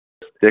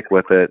stick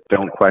with it.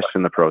 Don't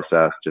question the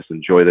process. Just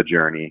enjoy the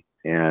journey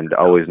and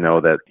always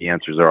know that the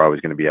answers are always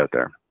going to be out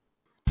there.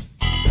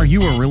 Are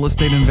you a real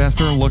estate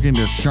investor looking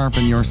to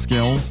sharpen your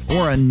skills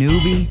or a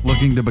newbie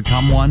looking to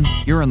become one?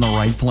 You're in the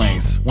right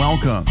place.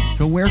 Welcome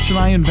to Where Should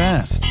I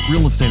Invest?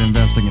 Real Estate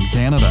Investing in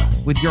Canada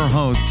with your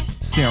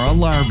host, Sarah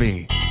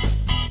Larby.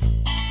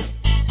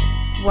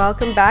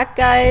 Welcome back,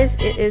 guys.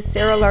 It is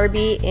Sarah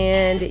Larby,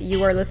 and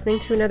you are listening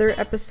to another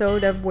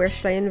episode of Where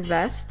Should I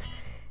Invest?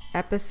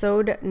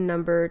 Episode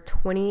number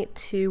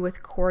 22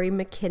 with Kory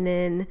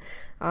MacKinnon.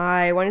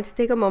 I wanted to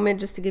take a moment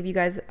just to give you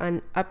guys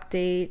an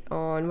update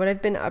on what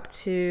I've been up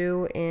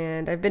to,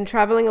 and I've been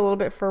traveling a little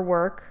bit for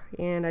work,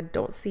 and I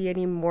don't see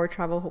any more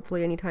travel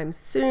hopefully anytime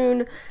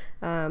soon,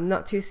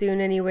 not too soon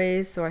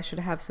anyways, so I should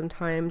have some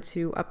time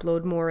to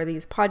upload more of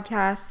these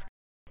podcasts.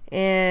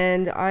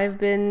 And I've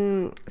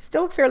been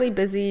still fairly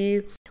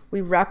busy.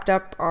 We wrapped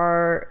up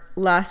our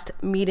last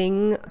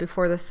meeting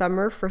before the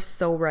summer for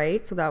So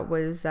Right, so that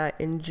was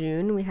in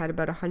June. We had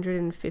about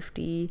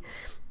 150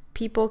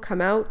 people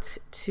come out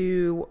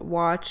to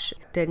watch.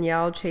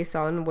 Danielle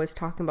Chason was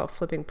talking about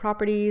flipping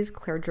properties.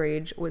 Claire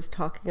Drage was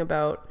talking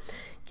about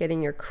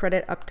getting your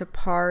credit up to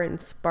par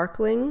and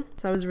sparkling.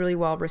 So that was really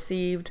well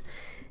received.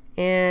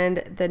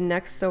 And the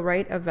next So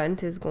Right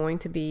event is going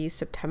to be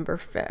September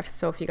 5th.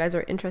 So if you guys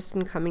are interested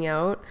in coming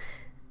out,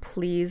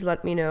 please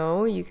let me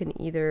know. You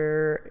can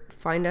either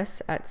find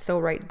us at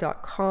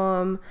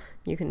soright.com.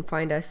 You can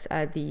find us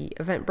at the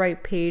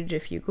Eventbrite page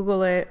if you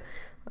Google it.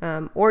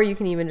 Or you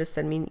can even just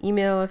send me an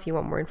email if you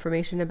want more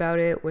information about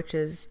it, which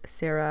is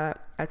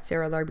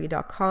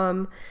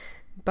sarah@sarahlarby.com.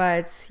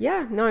 But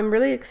yeah, no, I'm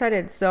really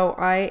excited. So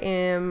I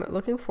am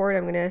looking forward.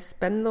 I'm going to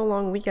spend the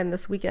long weekend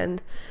this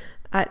weekend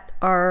at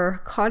our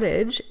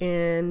cottage.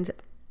 And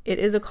it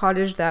is a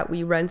cottage that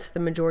we rent the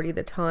majority of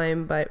the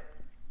time, but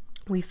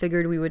we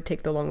figured we would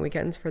take the long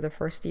weekends for the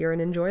first year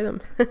and enjoy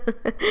them.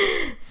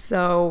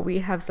 So we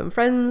have some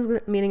friends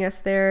meeting us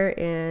there,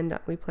 and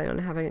we plan on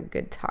having a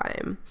good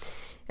time.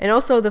 And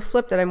also the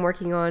flip that I'm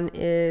working on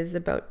is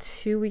about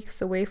 2 weeks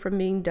away from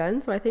being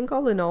done. So I think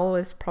all in all,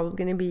 it's probably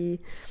going to be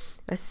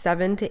a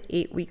 7 to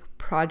 8 week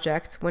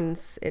project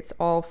once it's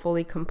all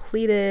fully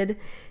completed.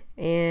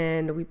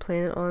 And we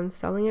plan on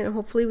selling it, and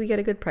hopefully we get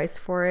a good price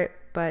for it.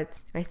 But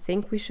I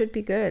think we should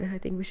be good.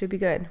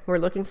 We're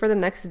looking for the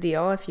next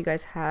deal. If you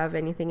guys have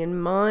anything in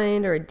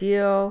mind or a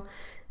deal,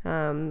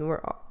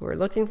 we're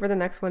looking for the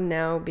next one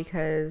now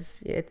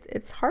because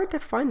it's hard to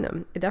find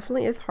them. It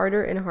definitely is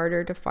harder and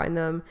harder to find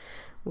them.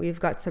 We've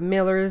got some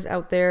mailers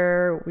out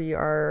there. We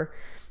are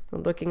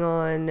looking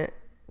on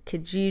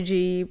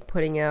Kijiji,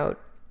 putting out,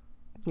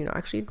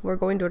 actually we're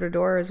going door to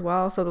door as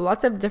well. So there are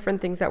lots of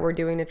different things that we're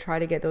doing to try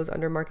to get those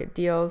under market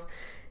deals,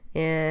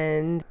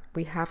 and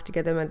we have to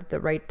get them at the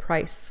right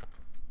price.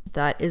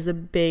 That is a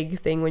big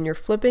thing when you're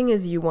flipping,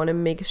 is you want to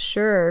make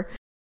sure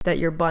that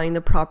you're buying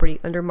the property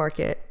under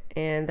market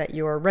and that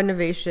your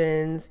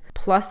renovations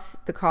plus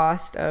the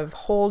cost of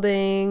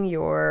holding,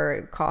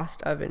 your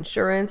cost of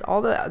insurance,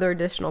 all the other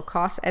additional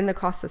costs and the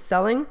cost of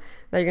selling,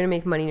 that you're going to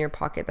make money in your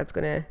pocket that's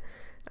going to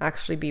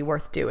actually be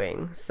worth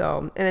doing. So,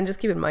 and then just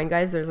keep in mind,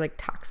 guys, there's like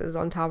taxes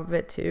on top of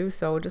it too.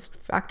 So just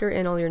factor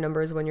in all your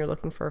numbers when you're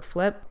looking for a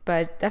flip,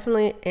 but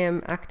definitely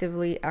am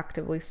actively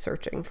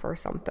searching for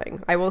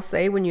something. I will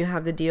say, when you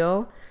have the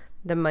deal,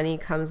 the money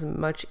comes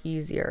much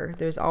easier.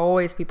 There's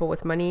always people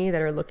with money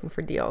that are looking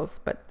for deals,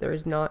 but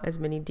there's not as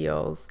many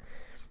deals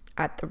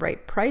at the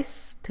right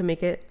price to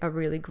make it a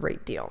really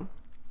great deal.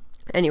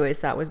 Anyways,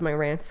 that was my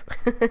rant.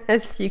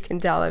 As you can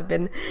tell, I've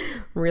been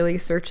really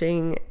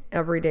searching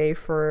every day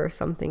for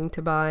something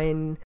to buy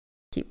and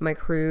keep my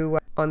crew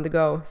on the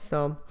go.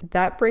 So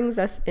that brings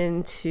us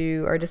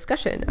into our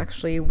discussion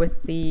actually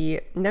with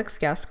the next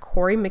guest,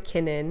 Kory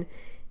MacKinnon.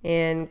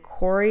 And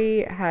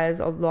Kory has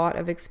a lot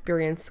of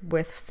experience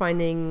with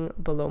finding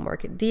below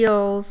market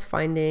deals,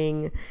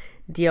 finding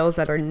deals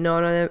that are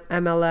not on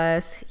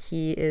MLS.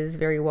 He is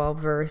very well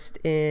versed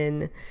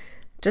in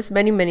just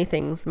many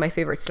things. My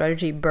favorite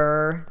strategy,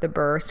 the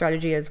BRRRR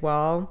strategy as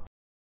well.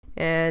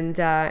 And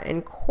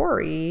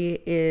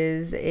Kory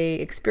is a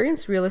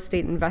experienced real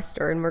estate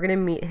investor, and we're going to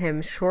meet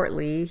him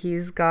shortly.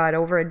 He's got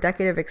over a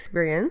decade of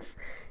experience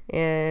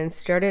and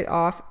started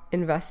off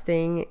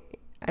investing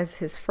as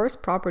his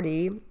first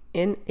property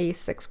in a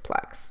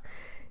sixplex.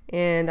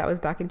 And that was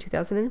back in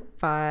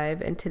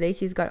 2005. And today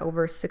he's got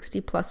over 60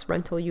 plus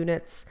rental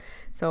units.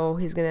 So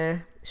he's going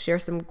to share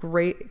some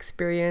great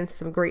experience,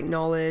 some great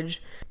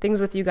knowledge, things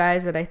with you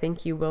guys that I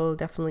think you will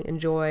definitely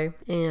enjoy.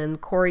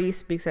 And Kory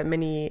speaks at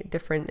many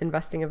different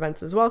investing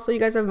events as well. So you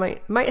guys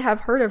might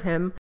have heard of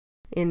him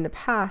in the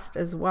past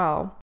as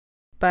well.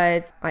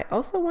 But I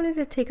also wanted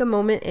to take a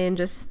moment and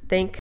just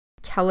thank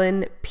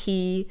Kellen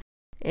P.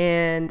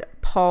 and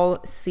Paul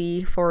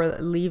C. for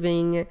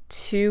leaving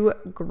 2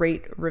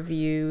 great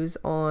reviews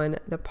on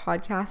the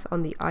podcast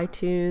on the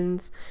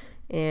iTunes.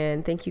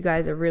 And thank you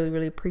guys. I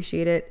really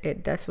appreciate it.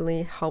 It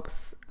definitely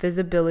helps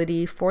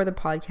visibility for the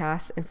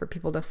podcast and for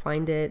people to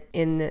find it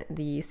in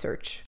the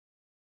search.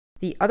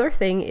 The other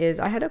thing is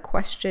I had a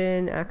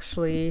question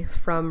actually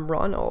from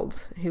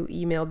Ronald who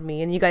emailed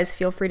me, and you guys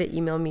feel free to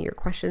email me your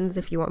questions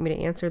if you want me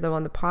to answer them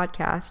on the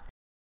podcast.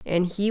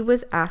 And he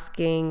was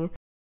asking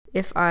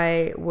if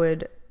I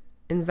would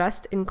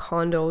invest in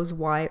condos,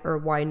 why or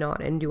why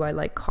not, and do I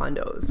like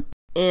condos?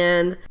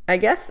 And I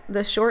guess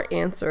the short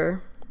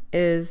answer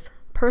is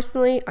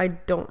personally, I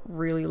don't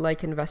really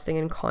like investing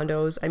in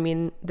condos. I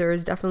mean,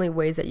 there's definitely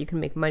ways that you can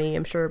make money.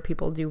 I'm sure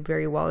people do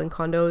very well in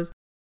condos.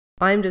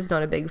 I'm just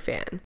not a big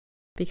fan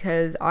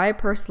because I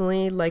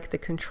personally like the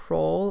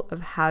control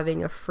of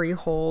having a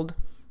freehold,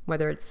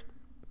 whether it's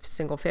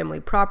single family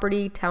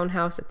property,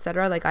 townhouse,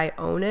 etc. Like I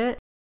own it.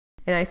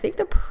 And I think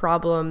the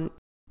problem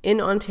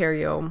in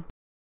Ontario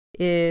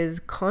is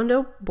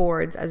condo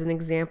boards, as an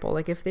example.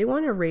 Like if they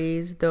want to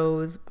raise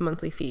those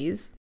monthly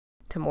fees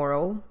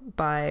tomorrow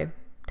by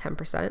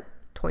 10%,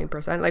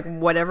 20%, like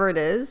whatever it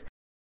is,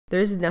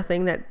 there's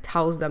nothing that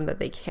tells them that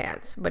they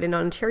can't. But in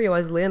Ontario,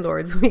 as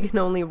landlords, we can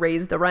only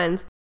raise the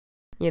rent,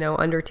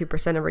 under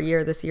 2% every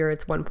year. This year,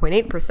 it's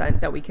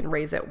 1.8% that we can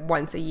raise it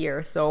once a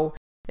year. So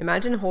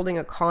imagine holding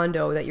a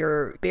condo that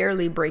you're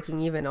barely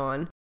breaking even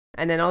on,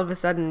 and then all of a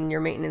sudden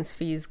your maintenance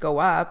fees go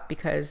up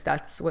because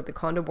that's what the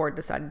condo board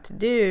decided to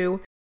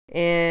do,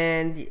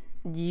 and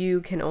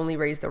you can only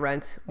raise the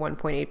rent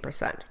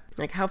 1.8%.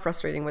 Like how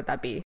frustrating would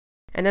that be?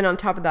 And then on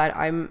top of that,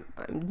 I'm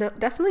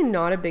definitely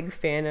not a big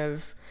fan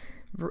of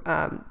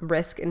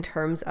risk in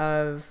terms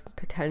of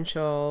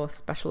potential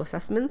special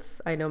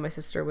assessments. I know my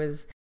sister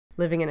was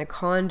living in a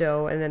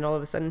condo, and then all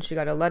of a sudden she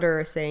got a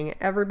letter saying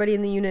everybody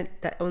in the unit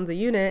that owns a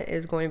unit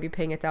is going to be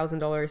paying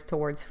 $1,000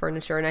 towards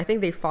furniture. And I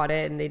think they fought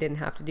it and they didn't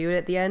have to do it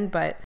at the end,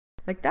 but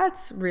like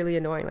that's really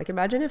annoying. Like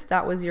imagine if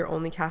that was your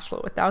only cash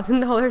flow,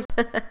 $1,000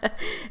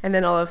 and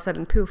then all of a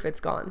sudden poof, it's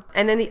gone.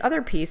 And then the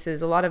other piece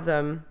is a lot of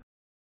them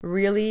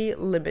really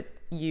limit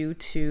you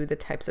to the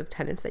types of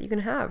tenants that you can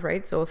have,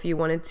 right? So if you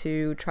wanted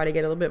to try to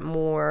get a little bit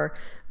more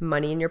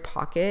money in your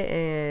pocket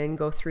and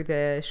go through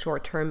the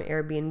short-term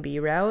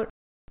Airbnb route,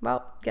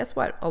 well, guess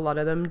what? A lot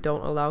of them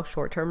don't allow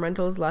short-term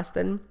rentals less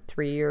than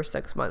 3 or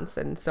 6 months.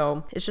 And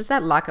so it's just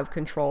that lack of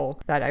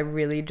control that I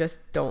really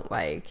just don't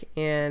like.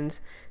 And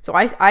so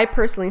I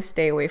personally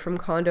stay away from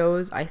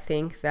condos. I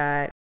think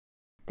that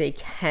they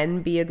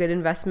can be a good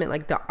investment.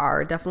 Like there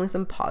are definitely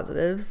some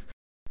positives.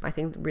 I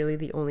think really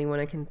the only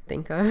one I can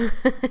think of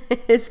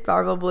is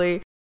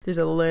probably there's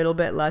a little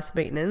bit less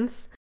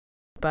maintenance.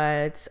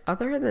 But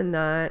other than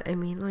that, I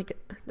mean, like,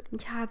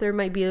 yeah, there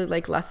might be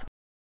like less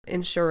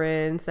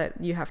insurance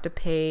that you have to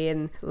pay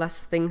and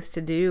less things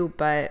to do.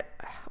 But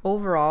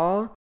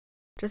overall,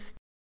 just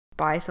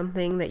buy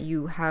something that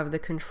you have the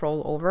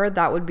control over.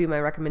 That would be my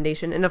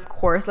recommendation. And of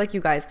course, like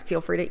you guys, feel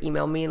free to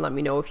email me and let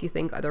me know if you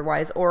think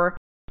otherwise. Or,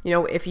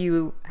 if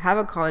you have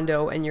a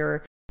condo and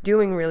you're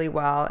doing really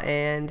well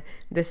and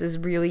this is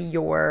really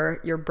your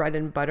bread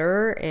and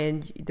butter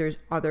and there's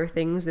other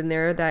things in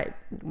there that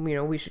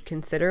we should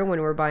consider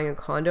when we're buying a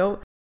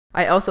condo.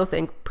 I also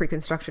think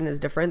pre-construction is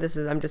different.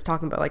 I'm just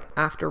talking about like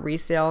after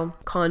resale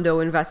condo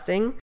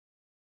investing,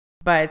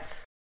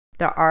 but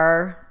there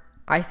are,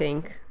 I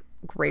think,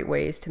 great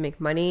ways to make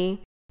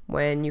money.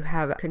 When you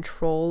have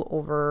control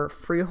over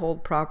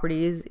freehold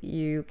properties,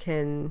 you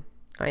can,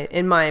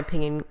 in my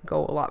opinion,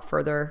 go a lot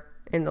further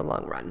in the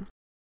long run.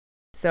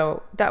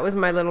 So that was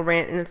my little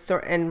rant.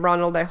 And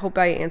Ronald, I hope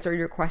I answered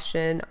your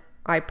question.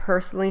 I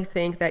personally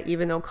think that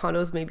even though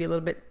condos may be a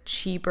little bit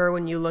cheaper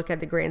when you look at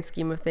the grand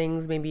scheme of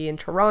things, maybe in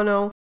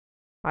Toronto,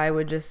 I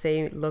would just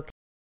say look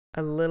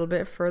a little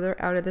bit further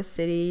out of the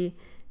city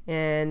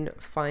and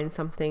find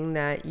something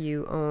that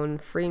you own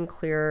free and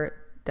clear,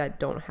 that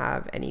don't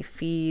have any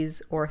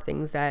fees or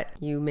things that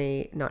you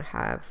may not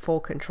have full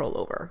control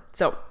over.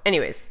 So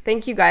anyways,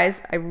 thank you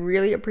guys. I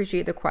really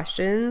appreciate the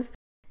questions.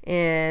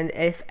 And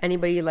if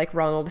anybody like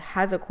Ronald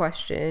has a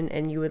question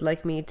and you would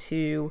like me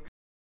to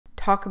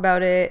talk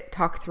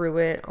through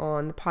it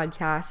on the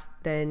podcast,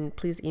 then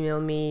please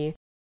email me.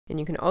 And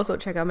you can also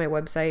check out my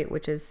website,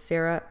 which is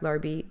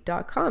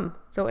sarahlarby.com.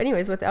 So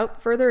anyways,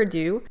 without further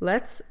ado,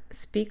 let's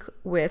speak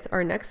with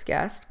our next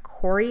guest,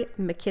 Kory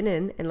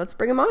MacKinnon, and let's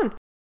bring him on.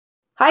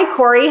 Hi,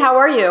 Kory. How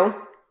are you?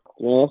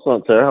 Well,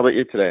 excellent, Sarah. How about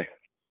you today?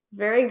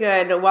 Very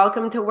good.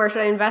 Welcome to Where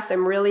Should I Invest?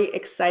 I'm really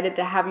excited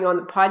to have you on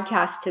the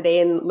podcast today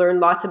and learn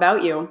lots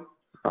about you.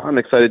 I'm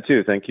excited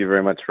too. Thank you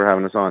very much for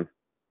having us on.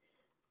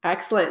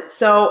 Excellent.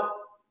 So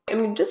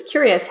I'm just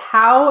curious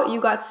how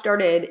you got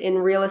started in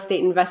real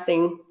estate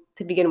investing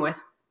to begin with.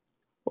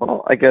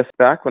 Well, I guess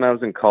back when I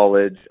was in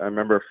college, I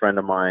remember a friend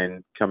of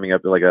mine coming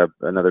up, like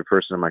another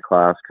person in my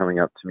class coming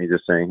up to me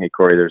just saying, "Hey,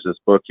 Kory, there's this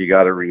book, you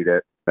got to read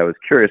it." I was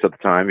curious at the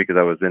time because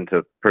I was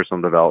into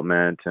personal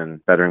development and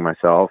bettering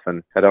myself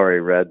and had already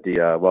read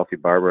The Wealthy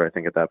Barber, I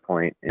think, at that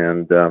point.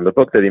 And the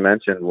book that he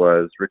mentioned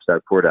was Rich Dad,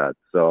 Poor Dad.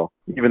 So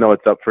even though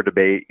it's up for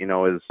debate,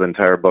 is the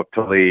entire book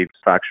totally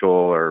factual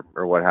or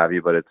what have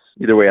you, but it's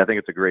either way, I think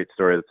it's a great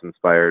story that's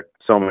inspired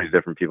so many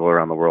different people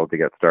around the world to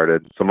get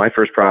started. So my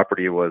first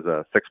property was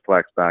a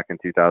sixplex back in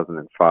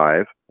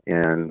 2005,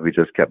 and we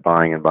just kept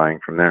buying and buying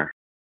from there.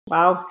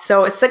 Wow.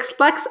 So a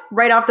sixplex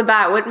right off the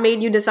bat. What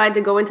made you decide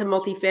to go into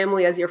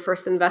multifamily as your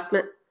first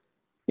investment?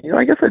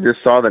 I guess I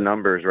just saw the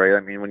numbers, right? I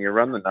mean, when you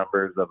run the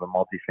numbers of a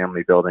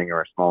multifamily building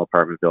or a small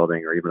apartment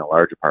building or even a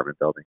large apartment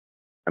building,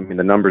 I mean,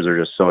 the numbers are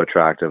just so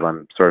attractive.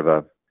 I'm sort of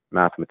a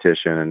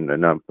mathematician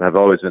and I've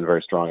always been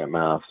very strong at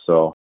math.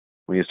 So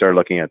when you start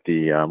looking at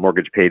the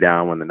mortgage pay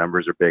down, when the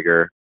numbers are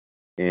bigger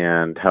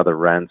and how the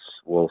rents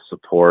will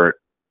support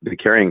the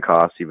carrying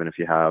costs, even if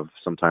you have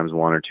sometimes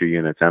one or two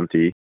units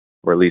empty,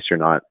 or at least you're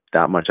not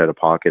that much out of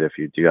pocket if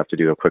you do have to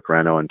do a quick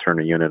reno and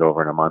turn a unit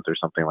over in a month or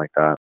something like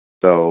that.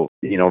 So,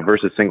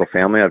 versus single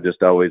family, I've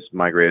just always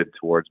migrated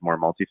towards more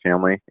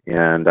multifamily.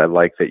 And I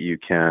like that you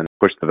can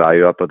push the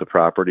value up of the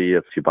property.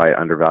 If you buy it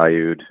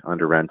undervalued,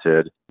 under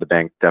rented, the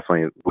bank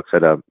definitely looks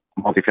at a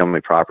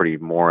multifamily property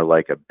more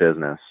like a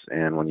business.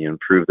 And when you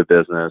improve the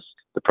business,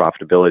 the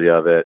profitability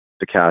of it,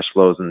 the cash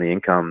flows and the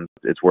income,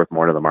 it's worth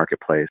more to the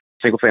marketplace.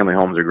 Single family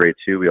homes are great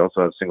too. We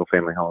also have single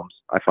family homes.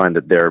 I find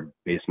that they're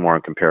based more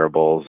on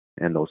comparables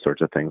and those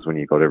sorts of things when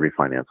you go to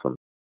refinance them.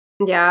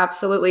 Yeah,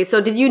 absolutely. So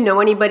did you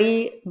know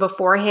anybody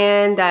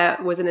beforehand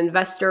that was an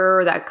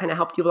investor that kind of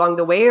helped you along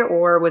the way,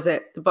 or was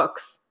it the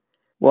books?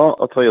 Well,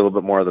 I'll tell you a little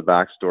bit more of the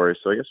backstory.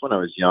 So I guess when I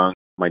was young,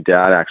 my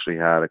dad actually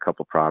had a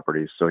couple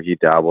properties. So he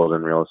dabbled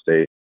in real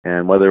estate.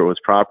 And whether it was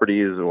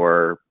properties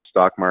or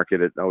stock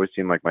market, it always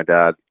seemed like my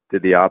dad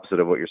did the opposite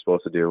of what you're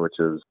supposed to do, which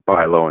is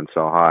buy low and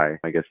sell high.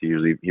 I guess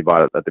he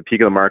bought it at the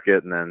peak of the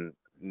market and then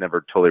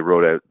never totally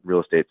rode a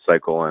real estate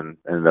cycle and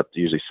ended up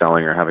usually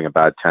selling or having a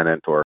bad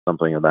tenant or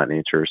something of that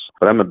nature.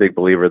 But I'm a big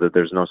believer that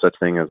there's no such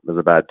thing as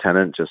a bad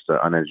tenant, just an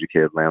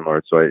uneducated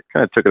landlord. So I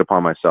kind of took it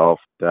upon myself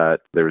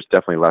that there was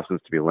definitely lessons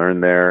to be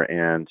learned there.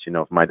 And,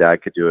 if my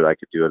dad could do it, I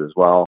could do it as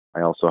well.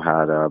 I also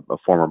had a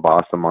former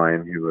boss of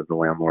mine who was a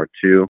landlord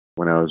too.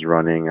 When I was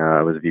running,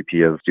 I was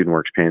VP of Student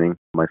Works Painting.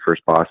 My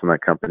first boss in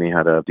that company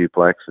had a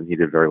duplex and he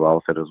did very well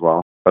with it as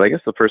well. But I guess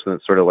the person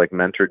that sort of like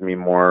mentored me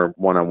more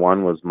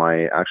one-on-one was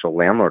my actual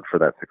landlord for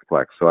that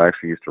sixplex. So I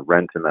actually used to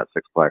rent in that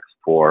sixplex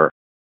for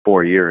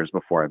 4 years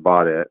before I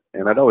bought it.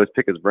 And I'd always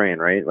pick his brain,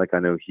 right? Like I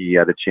knew he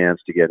had a chance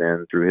to get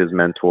in through his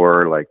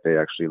mentor. Like they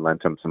actually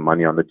lent him some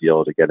money on the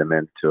deal to get him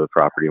into the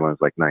property when he was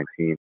like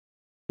 19.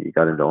 He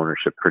got into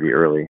ownership pretty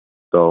early.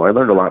 So I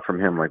learned a lot from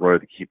him, like what are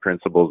the key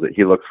principles that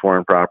he looks for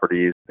in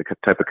properties, the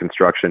type of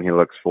construction he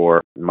looks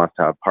for, must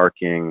have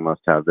parking, must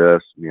have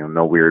this,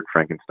 no weird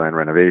Frankenstein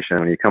renovation.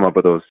 When you come up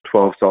with those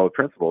 12 solid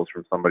principles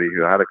from somebody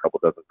who had a couple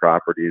dozen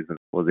properties and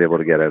was able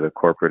to get out of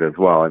corporate as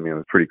well, I mean, it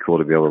was pretty cool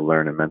to be able to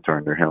learn and mentor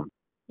under him.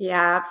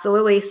 Yeah,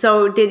 absolutely.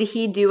 So did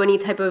he do any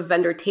type of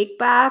vendor take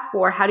back,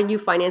 or how did you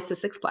finance the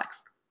sixplex?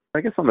 I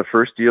guess on the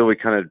first deal, we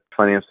kind of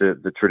financed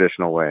it the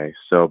traditional way.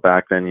 So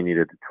back then you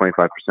needed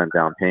 25%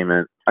 down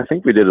payment. I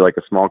think we did like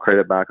a small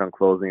credit back on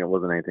closing. It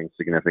wasn't anything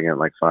significant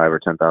like $5,000 or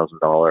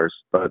 $10,000.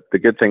 But the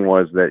good thing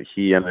was that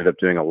he ended up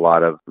doing a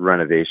lot of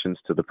renovations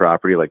to the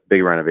property, like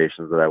big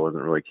renovations that I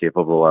wasn't really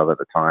capable of at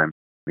the time.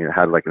 I mean, it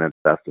had like an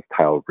asbestos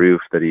tile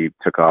roof that he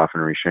took off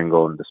and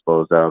reshingled and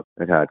disposed of.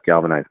 It had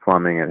galvanized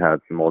plumbing. It had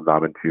some old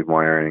knob and tube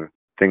wiring,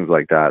 things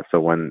like that.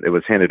 So when it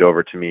was handed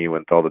over to me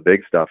with all the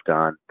big stuff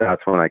done,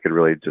 that's when I could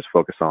really just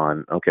focus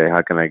on, okay,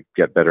 how can I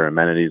get better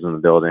amenities in the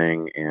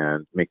building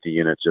and make the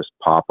units just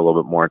pop a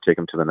little bit more, take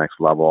them to the next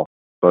level.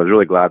 So I was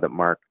really glad that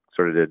Mark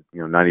sort of did,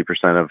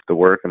 90% of the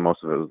work and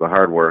most of it was the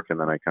hard work. And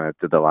then I kind of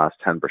did the last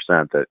 10%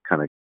 that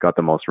kind of got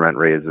the most rent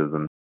raises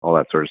and all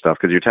that sort of stuff.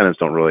 Because your tenants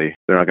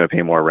they're not going to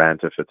pay more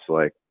rent if it's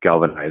like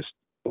galvanized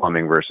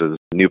plumbing versus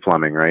new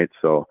plumbing, right?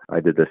 So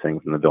I did the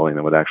things in the building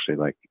that would actually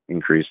like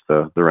increase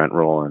the rent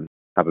roll and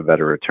have a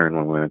better return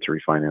when we went to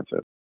refinance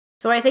it.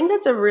 So I think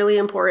that's a really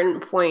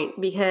important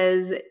point,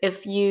 because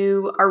if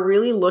you are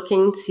really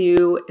looking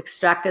to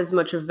extract as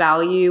much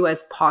value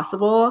as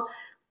possible,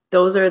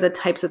 those are the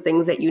types of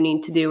things that you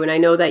need to do. And I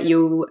know that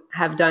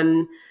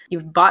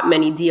you've bought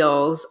many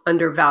deals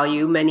under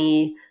value,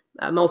 many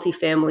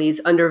multifamilies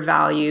under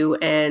value,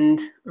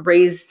 and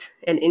raised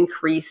and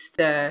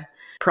increased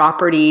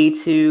property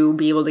to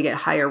be able to get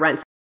higher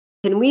rents.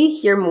 Can we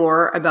hear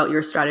more about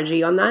your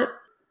strategy on that?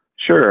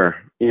 Sure.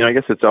 I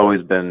guess it's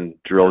always been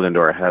drilled into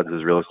our heads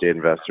as real estate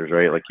investors,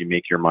 right? Like you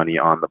make your money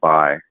on the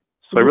buy.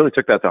 So I really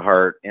took that to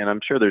heart. And I'm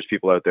sure there's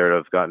people out there that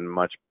have gotten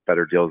much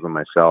better deals than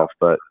myself.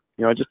 But,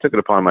 I just took it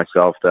upon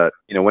myself that,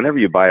 whenever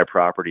you buy a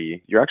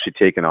property, you're actually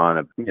taking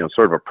on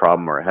sort of a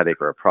problem or a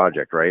headache or a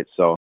project, right?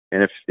 So,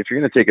 and if you're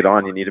going to take it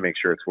on, you need to make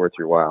sure it's worth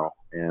your while.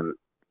 And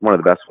one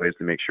of the best ways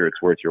to make sure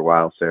it's worth your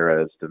while,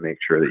 Sarah, is to make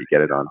sure that you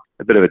get it on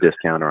a bit of a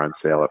discount or on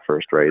sale at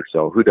first, right?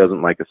 So who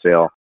doesn't like a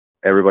sale?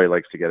 Everybody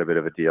likes to get a bit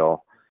of a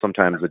deal.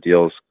 Sometimes the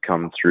deals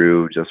come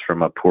through just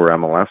from a poor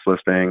MLS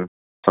listing.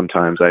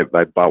 Sometimes I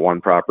bought one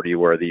property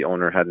where the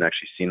owner hadn't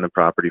actually seen the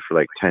property for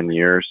like 10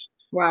 years.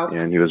 Wow.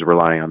 And he was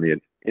relying on the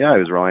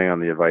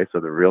advice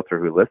of the realtor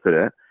who listed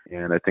it.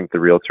 And I think the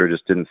realtor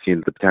just didn't see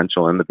the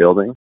potential in the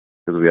building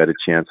because we had a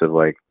chance of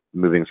like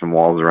moving some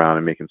walls around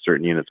and making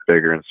certain units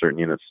bigger and certain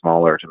units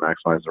smaller to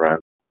maximize the rent.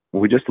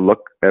 We just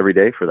look every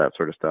day for that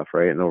sort of stuff,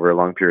 right? And over a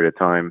long period of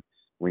time,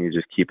 when you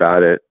just keep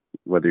at it,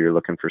 whether you're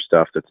looking for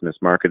stuff that's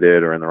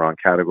mismarketed or in the wrong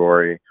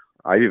category.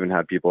 I've even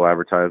had people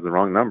advertise the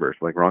wrong numbers,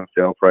 like wrong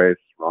sale price,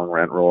 wrong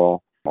rent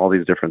roll, all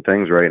these different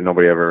things, right?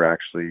 Nobody ever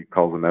actually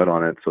calls them out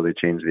on it, so they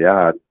change the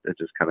ad. It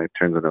just kind of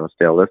turns into a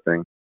stale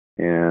listing.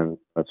 And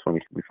that's when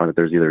we find that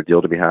there's either a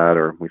deal to be had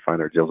or we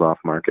find our deals off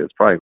market. It's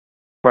probably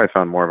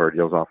found more of our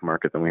deals off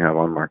market than we have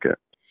on market.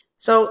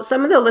 So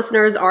some of the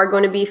listeners are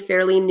going to be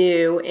fairly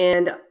new,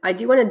 and I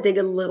do want to dig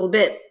a little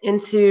bit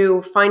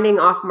into finding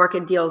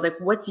off-market deals. Like,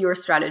 what's your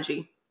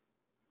strategy?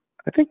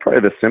 I think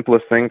probably the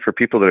simplest thing for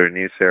people that are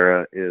new,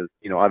 Sarah, is,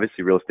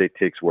 obviously real estate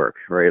takes work,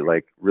 right?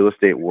 Like real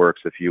estate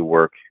works if you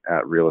work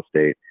at real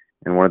estate.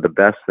 And one of the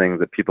best things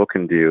that people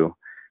can do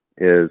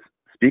is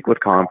speak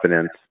with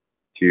confidence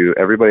to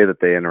everybody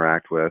that they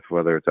interact with,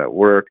 whether it's at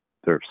work,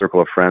 their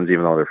circle of friends,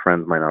 even though their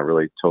friends might not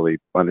really totally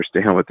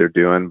understand what they're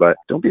doing. But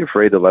don't be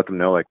afraid to let them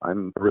know, like,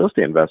 I'm a real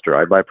estate investor.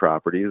 I buy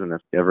properties. And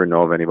if you ever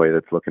know of anybody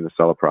that's looking to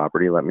sell a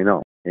property, let me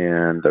know.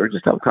 And or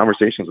just have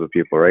conversations with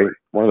people, right?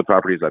 One of the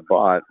properties I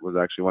bought was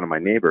actually one of my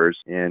neighbors,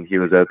 and he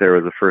was out there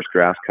with the first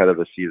grass cut of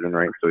the season,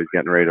 right? So he's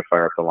getting ready to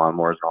fire up the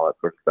lawnmowers and all that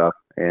sort of stuff.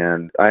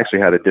 And I actually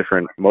had a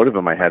different motive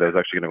in my head. I was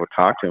actually going to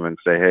go talk to him and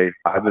say, hey,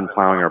 I've been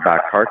plowing our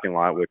back parking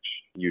lot, which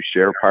you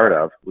share part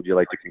of. Would you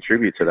like to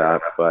contribute to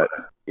that? But,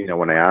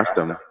 when I asked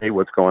him, hey,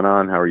 what's going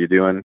on? How are you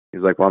doing?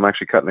 He's like, well, I'm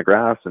actually cutting the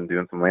grass and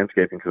doing some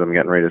landscaping because I'm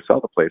getting ready to sell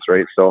the place,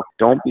 right? So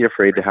don't be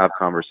afraid to have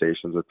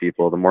conversations with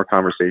people. The more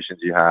conversations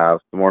you have,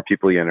 the more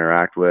people you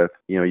interact with.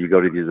 You go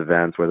to these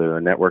events, whether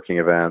they're networking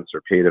events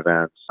or paid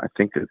events. I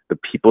think that the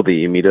people that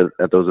you meet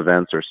at those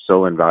events are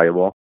so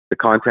invaluable. The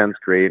content's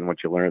great and what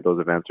you learn at those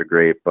events are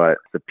great, but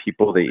the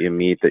people that you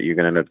meet that you're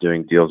going to end up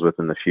doing deals with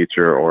in the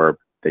future, or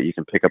that you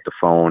can pick up the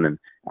phone and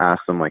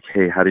ask them like,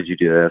 hey, how did you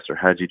do this? Or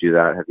how did you do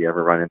that? Have you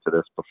ever run into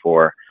this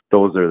before?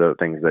 Those are the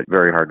things that are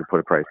very hard to put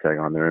a price tag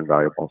on. They're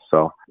invaluable.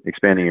 So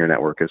expanding your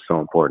network is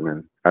so important,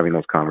 and having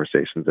those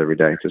conversations every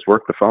day. Just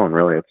work the phone,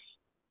 really.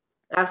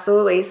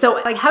 Absolutely. So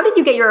like, how did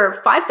you get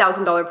your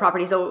 $5,000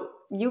 property? So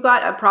you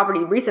got a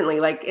property recently,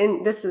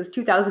 this is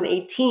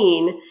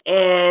 2018,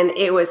 and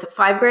it was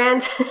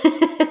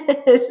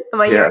 $5,000.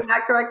 Am I hearing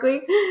that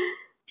correctly?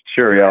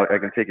 Sure, yeah, I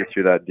can take you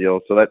through that deal.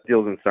 So that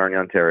deal's in Sarnia,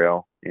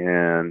 Ontario,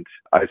 and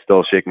I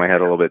still shake my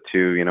head a little bit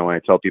too. When I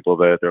tell people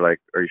about it, they're like,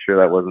 are you sure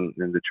that wasn't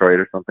in Detroit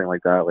or something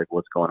like that? Like,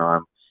 what's going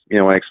on?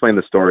 When I explain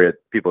the story,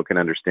 people can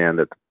understand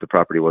that the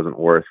property wasn't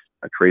worth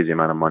a crazy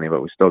amount of money,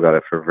 but we still got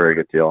it for a very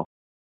good deal.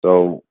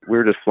 So we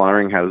were just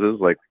flyering houses,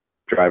 like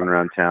driving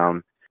around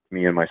town,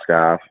 me and my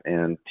staff,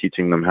 and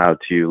teaching them how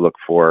to look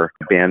for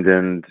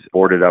abandoned,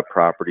 boarded up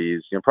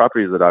properties,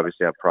 properties that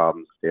obviously have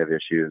problems, they have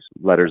issues,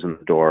 letters in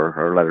the door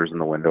or letters in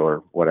the window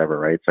or whatever,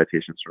 right?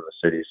 Citations from the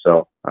city.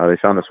 So they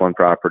found this one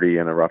property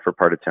in a rougher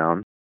part of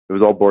town. It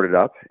was all boarded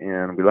up,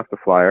 and we left the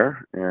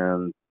flyer,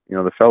 and,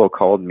 the fellow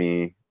called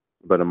me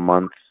about a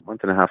month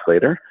and a half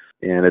later.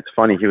 And it's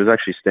funny, he was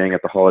actually staying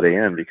at the Holiday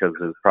Inn because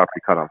his property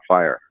caught on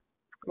fire.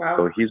 Wow.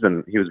 So he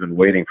was been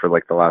waiting for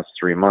like the last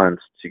 3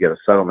 months to get a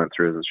settlement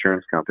through his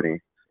insurance company.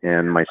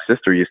 And my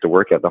sister used to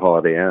work at the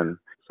Holiday Inn.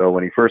 So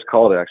when he first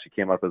called, it actually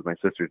came up as my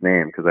sister's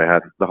name because I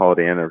had the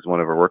Holiday Inn as one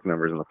of her work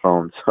numbers in the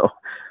phone. So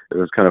it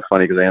was kind of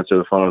funny because I answered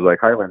the phone. I was like,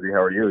 hi, Lindsay,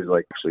 how are you? He's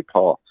like, actually,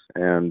 Paul.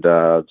 And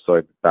so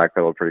I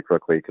backpedaled pretty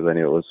quickly because I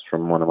knew it was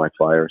from one of my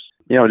flyers.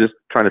 Just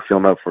trying to feel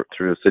him out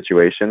through the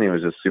situation. He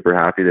was just super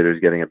happy that he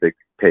was getting a big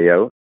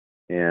payout.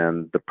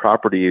 And the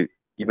property,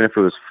 even if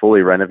it was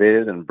fully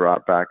renovated and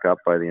brought back up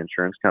by the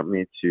insurance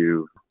company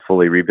to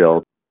fully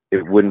rebuild,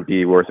 it wouldn't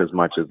be worth as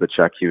much as the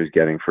check he was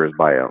getting for his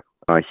buyout.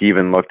 He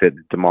even looked at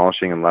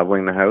demolishing and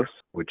leveling the house,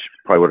 which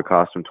probably would have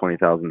cost him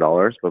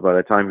 $20,000. But by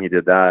the time he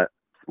did that,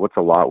 what's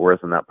a lot worth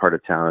in that part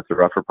of town? It's a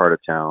rougher part of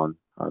town.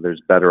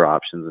 There's better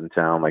options in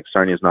town. Like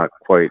Sarnia is not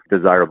quite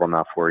desirable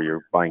enough where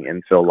you're buying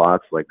infill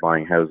lots, like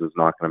buying houses,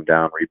 knocking them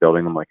down,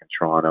 rebuilding them like in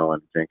Toronto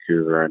and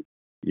Vancouver and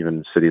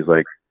even cities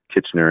like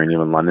Kitchener, and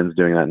even London's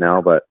doing that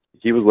now. But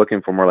he was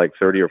looking for more like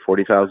 $30,000 or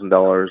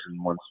 $40,000.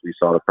 And once we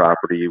saw the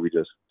property, we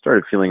just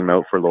started feeling him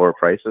out for lower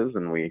prices.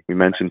 And we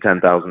mentioned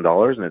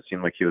 $10,000, and it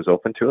seemed like he was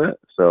open to it.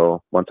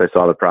 So once I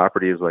saw the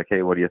property, he was like,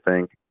 hey, what do you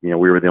think? We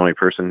were the only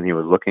person he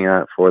was looking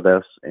at for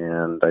this.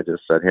 And I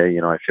just said, hey,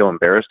 I feel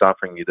embarrassed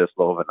offering you this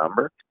low of a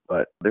number,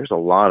 but there's a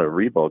lot of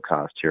rebuild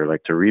cost here.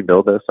 Like to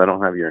rebuild this, I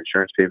don't have your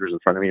insurance papers in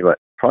front of me, but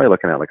probably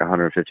looking at like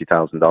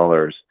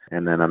 $150,000.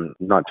 And then I'm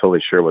not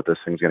totally sure what this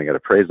thing's going to get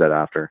appraised at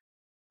after.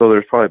 So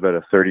there's probably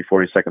about a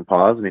 40 second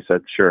pause, and he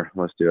said, sure,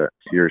 let's do it.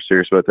 If you're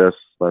serious about this,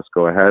 let's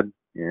go ahead.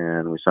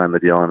 And we signed the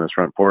deal on his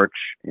front porch.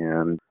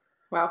 And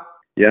wow.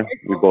 Yeah,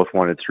 we both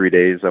wanted 3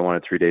 days. I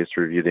wanted 3 days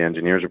to review the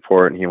engineer's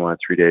report, and he wanted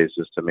 3 days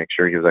just to make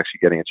sure he was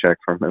actually getting a check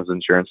from his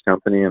insurance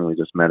company. And we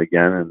just met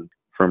again and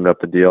firmed up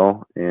the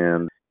deal.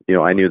 And,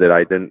 I knew that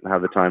I didn't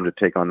have the time to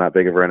take on that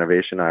big of a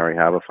renovation. I already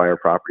have a fire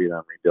property that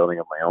I'm rebuilding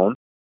of my own.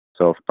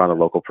 So I found a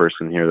local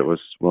person here that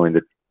was willing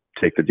to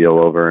take the deal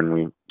over, and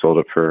we sold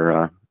it for,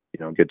 a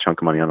good chunk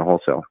of money on the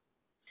wholesale.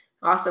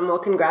 Awesome. Well,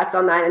 congrats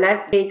on that. And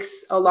that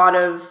takes a lot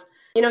of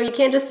You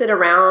can't just sit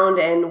around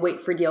and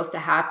wait for deals to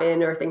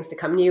happen or things to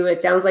come to you.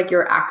 It sounds like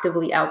you're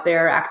actively out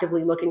there,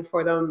 actively looking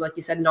for them, like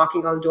you said,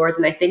 knocking on doors.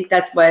 And I think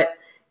that's what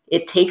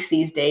it takes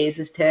these days,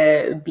 is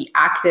to be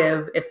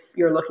active if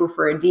you're looking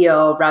for a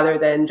deal rather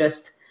than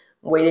just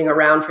waiting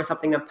around for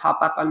something to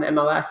pop up on the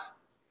MLS.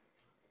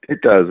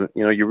 It does.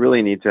 You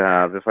really need to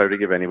have, if I were to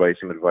give anybody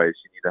some advice,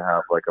 you need to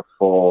have like a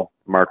full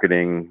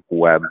marketing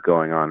web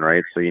going on,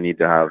 right? So you need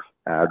to have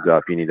ads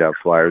up, you need to have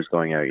flyers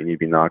going out, you need to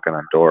be knocking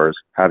on doors,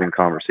 having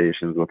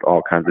conversations with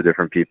all kinds of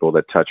different people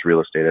that touch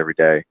real estate every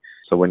day.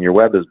 So when your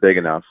web is big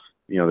enough,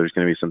 there's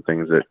going to be some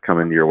things that come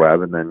into your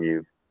web, and then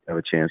you have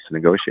a chance to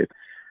negotiate.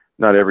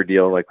 Not every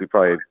deal, like we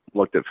probably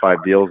looked at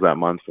 5 deals that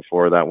month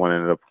before that one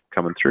ended up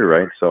coming through,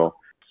 right? So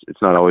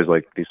it's not always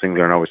like these things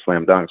aren't always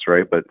slam dunks,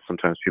 right? But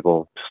sometimes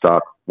people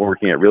stop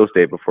working at real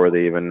estate before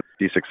they even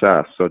see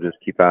success. So just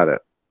keep at it.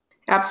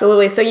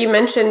 Absolutely. So you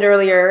mentioned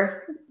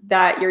earlier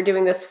that you're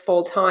doing this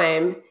full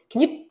time.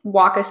 Can you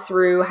walk us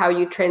through how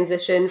you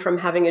transition from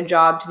having a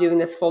job to doing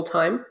this full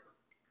time?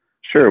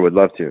 Sure, would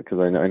love to, because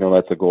I know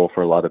that's a goal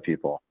for a lot of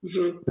people.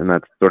 Mm-hmm. And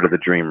that's sort of the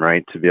dream,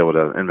 right? To be able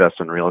to invest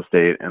in real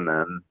estate and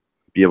then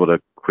be able to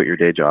quit your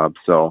day job.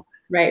 So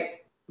right.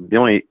 The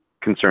only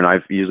concern I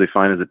usually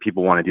find is that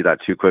people want to do that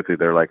too quickly.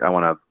 They're like, I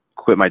want to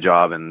quit my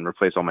job and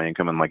replace all my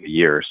income in like a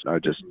year. So I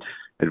would just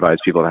advise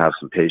people to have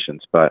some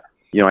patience. But,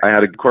 I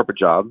had a corporate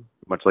job,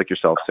 much like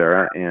yourself,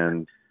 Sarah.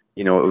 And,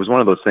 it was one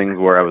of those things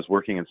where I was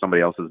working in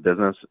somebody else's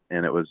business,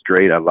 and it was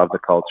great. I love the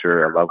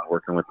culture. I love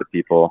working with the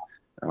people.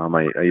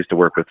 I used to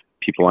work with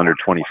people under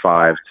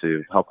 25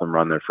 to help them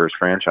run their first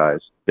franchise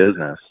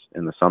business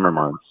in the summer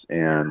months.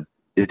 And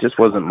it just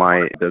wasn't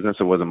my business.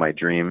 It wasn't my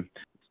dream.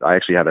 I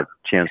actually had a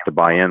chance to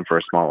buy in for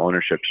a small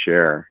ownership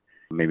share,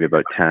 maybe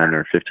about 10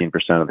 or 15%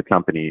 of the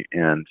company.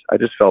 And I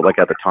just felt like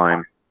at the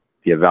time,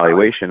 the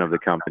evaluation of the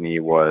company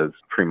was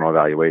primo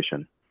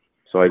evaluation.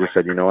 So I just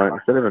said, you know what,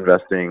 instead of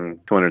investing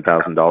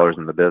 $200,000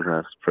 in the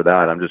business for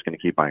that, I'm just going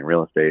to keep buying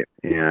real estate,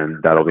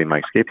 and that'll be my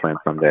escape plan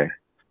someday.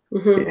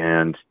 Mm-hmm.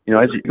 And,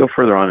 as you go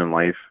further on in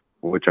life,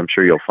 which I'm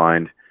sure you'll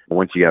find,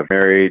 once you get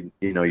married,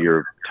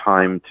 your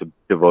time to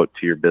devote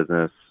to your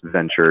business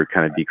venture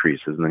kind of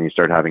decreases. And then you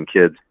start having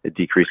kids, it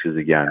decreases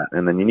again.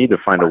 And then you need to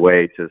find a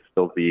way to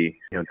still be,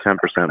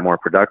 10% more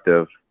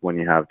productive when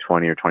you have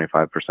 20 or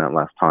 25%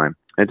 less time.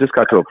 And it just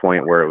got to a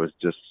point where it was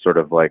just sort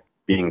of like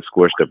being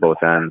squished at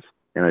both ends.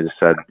 And I just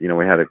said, we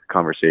had a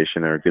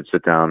conversation or a good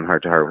sit down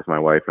heart to heart with my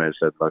wife. And I just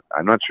said, look,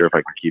 I'm not sure if I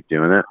can keep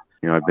doing it.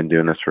 I've been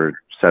doing this for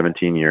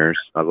 17 years.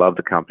 I love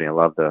the company. I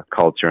love the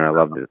culture, and I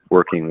love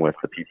working with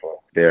the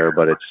people there,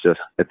 but it's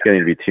getting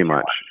to be too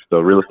much. So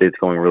real estate's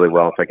going really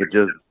well. If I could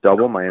just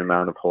double my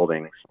amount of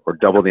holdings or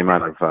double the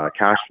amount of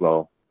cash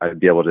flow, I'd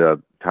be able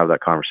to have that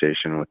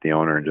conversation with the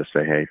owner and just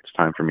say, hey, it's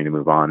time for me to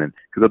move on. And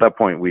because at that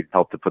point, we'd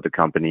help to put the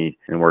company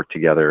and work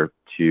together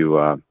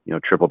to,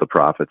 triple the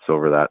profits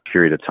over that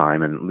period of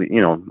time. And,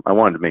 I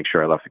wanted to make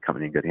sure I left the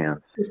company in good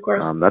hands. Of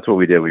course. That's what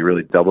we did. We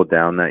really doubled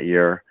down that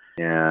year.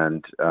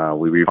 And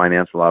we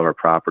refinanced a lot of our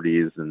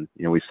properties, and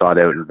we sought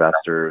out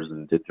investors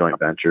and did joint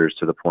ventures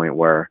to the point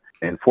where,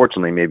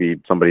 unfortunately,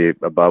 maybe somebody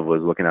above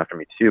was looking after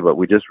me too. But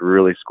we just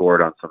really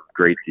scored on some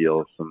great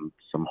deals, some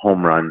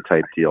home run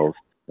type deals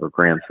or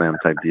grand slam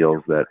type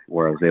deals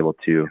where I was able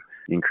to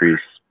increase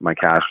my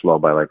cash flow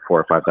by like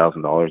 $4,000 or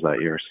 $5,000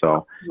 that year.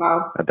 So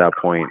wow. At that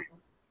point,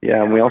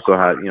 yeah. And we also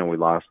had, we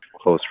lost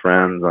close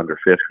friends under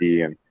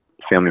 50, and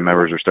family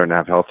members are starting to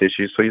have health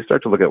issues. So you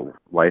start to look at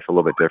life a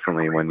little bit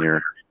differently when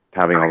you're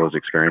having all those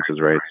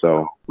experiences, right?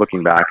 So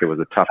looking back, it was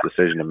a tough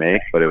decision to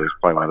make, but it was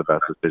probably one of the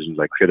best decisions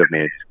I could have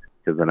made,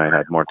 because then I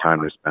had more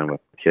time to spend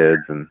with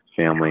kids and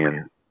family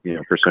and,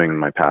 pursuing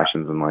my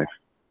passions in life.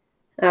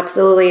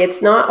 Absolutely.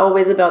 It's not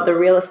always about the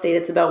real estate.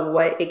 It's about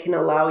what it can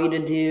allow you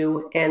to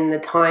do and the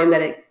time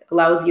that it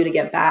allows you to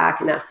get back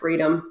and that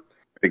freedom.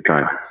 Big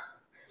time.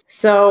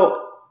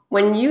 So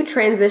when you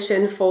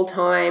transitioned full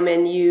time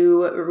and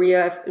you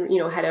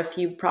had a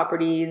few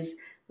properties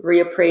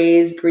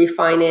reappraised,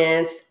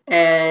 refinanced,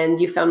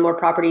 and you found more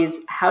properties,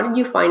 how did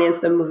you finance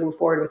them moving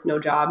forward with no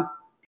job?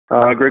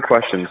 Great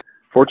question.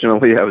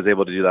 Fortunately, I was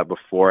able to do that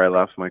before I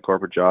left my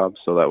corporate job,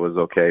 so that was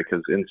okay.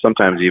 Because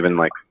sometimes even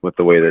like with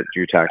the way that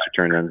your tax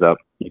return ends up,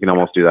 you can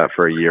almost do that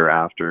for a year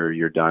after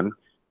you're done.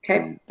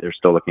 Okay. They're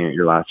still looking at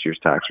your last year's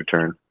tax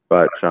return.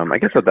 But I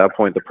guess at that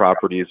point, the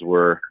properties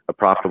were a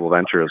profitable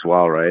venture as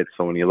well, right?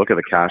 So when you look at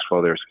the cash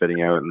flow they were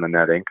spitting out and the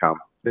net income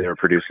they were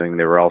producing,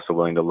 they were also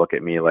willing to look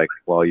at me like,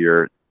 well,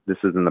 this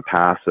isn't a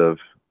passive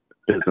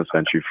business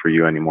venture for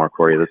you anymore,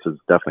 Kory. This is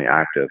definitely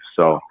active.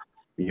 So,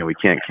 we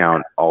can't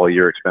count all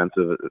your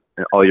expenses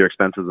and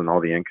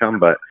all the income,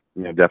 but,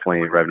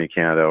 definitely Revenue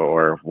Canada,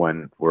 or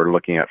when we're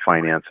looking at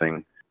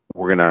financing,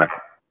 we're going to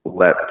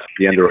let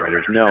the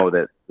underwriters know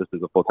that this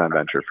is a full-time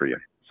venture for you.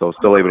 So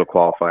still able to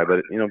qualify,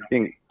 but,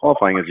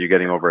 qualifying as you're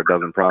getting over a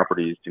dozen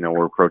properties,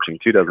 we're approaching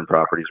 24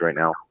 properties right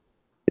now.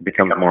 It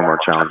becomes more and more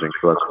challenging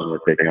for us when we're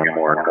taking on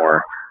more and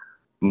more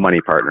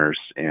money partners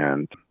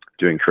and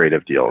doing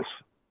creative deals.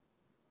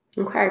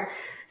 Okay.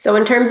 So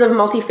in terms of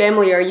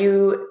multifamily, are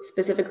you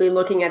specifically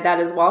looking at that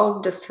as well,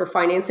 just for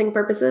financing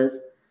purposes?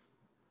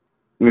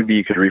 Maybe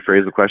you could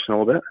rephrase the question a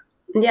little bit.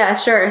 Yeah,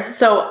 sure.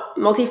 So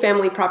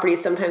multifamily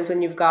properties, sometimes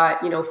when you've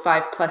got,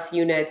 5+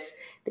 units,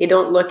 they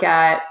don't look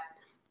at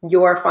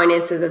your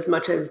finances as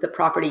much as the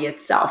property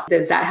itself.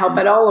 Does that help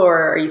at all,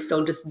 or are you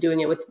still just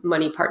doing it with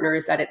money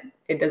partners that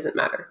it doesn't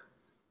matter?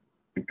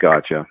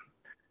 Gotcha.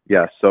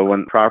 Yes. So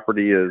when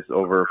property is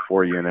over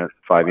 4 units,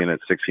 5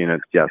 units, 6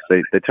 units, yes,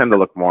 they tend to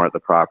look more at the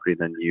property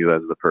than you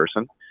as the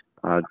person,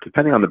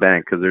 depending on the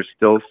bank, because there's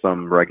still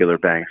some regular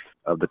banks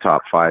of the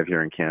top five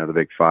here in Canada, the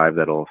big five,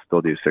 that'll still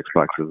do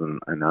sixplexes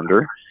and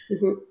under.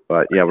 Hmm.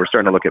 But yeah, we're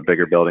starting to look at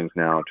bigger buildings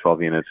now,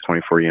 12 units,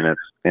 24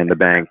 units, and the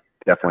bank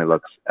definitely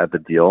looks at the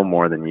deal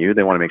more than you.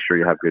 They want to make sure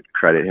you have good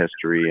credit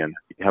history and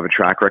you have a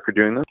track record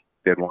doing this.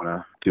 They'd want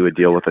to do a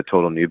deal with a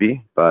total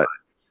newbie, but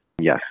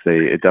yes,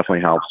 it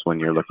definitely helps when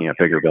you're looking at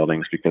bigger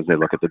buildings because they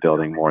look at the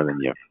building more than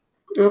you.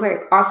 Okay,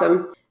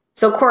 awesome.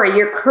 So Kory,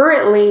 you're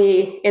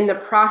currently in the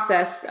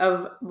process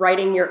of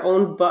writing your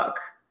own book.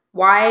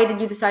 Why did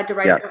you decide to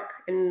write a Yeah. book,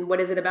 and what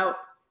is it about?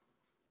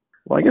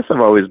 Well, I guess I've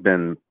always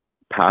been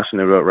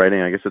passionate about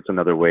writing. I guess it's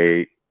another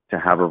way to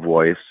have a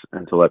voice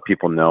and to let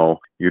people know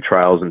your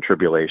trials and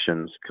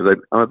tribulations. Because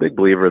I'm a big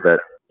believer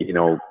that,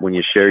 when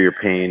you share your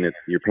pain,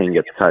 your pain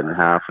gets cut in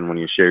half. And when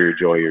you share your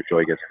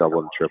joy gets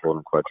doubled and tripled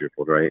and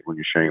quadrupled, right? When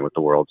you're sharing it with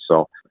the world.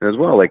 So, and as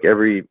well, like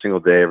every single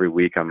day, every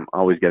week, I'm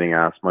always getting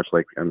asked, much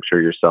like I'm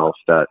sure yourself,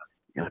 that,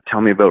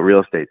 tell me about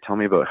real estate. Tell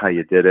me about how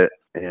you did it.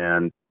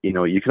 And,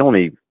 you can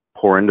only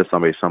pour into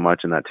somebody so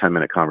much in that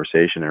 10-minute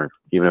conversation, or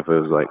even if it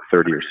was like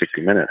 30 or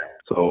 60 minutes.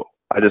 So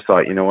I just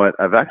thought, you know what,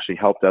 I've actually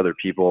helped other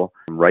people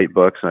write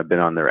books, and I've been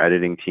on their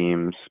editing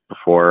teams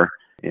before.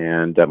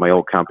 And at my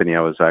old company, I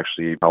was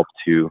actually helped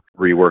to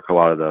rework a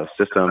lot of the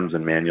systems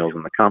and manuals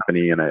in the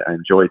company, and I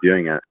enjoy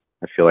doing it.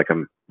 I feel like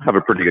have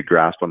a pretty good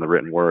grasp on the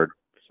written word.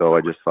 So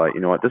I just thought,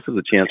 you know what, this is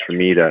a chance for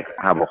me to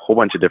have a whole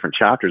bunch of different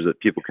chapters that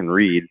people can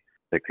read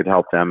that could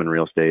help them in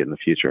real estate in the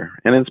future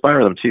and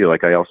inspire them too.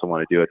 Like I also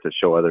want to do it to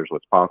show others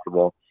what's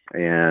possible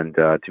and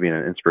to be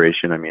an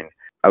inspiration. I mean,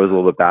 I was a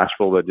little bit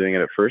bashful about doing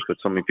it at first, but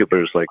so many people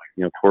are just like,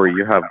 Kory,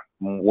 you have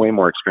way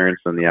more experience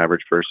than the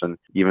average person,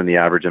 even the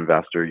average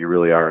investor. You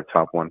really are a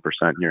top 1%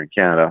 here in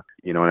Canada,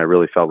 and I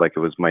really felt like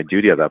it was my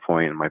duty at that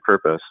point and my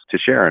purpose to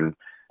share and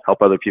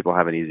help other people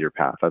have an easier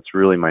path. That's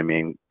really my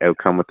main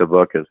outcome with the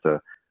book is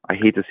I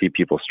hate to see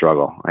people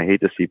struggle. I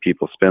hate to see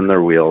people spin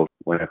their wheels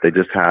when if they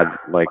just had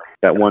like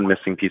that one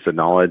missing piece of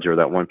knowledge or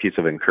that one piece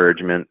of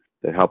encouragement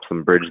that helps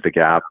them bridge the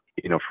gap,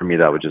 for me,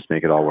 that would just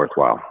make it all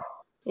worthwhile.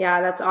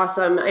 Yeah, that's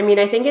awesome. I mean,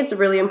 I think it's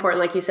really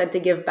important, like you said, to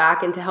give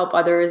back and to help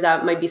others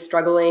that might be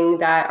struggling,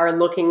 that are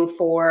looking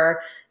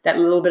for that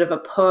little bit of a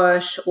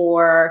push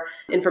or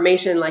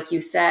information, like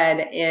you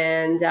said.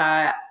 And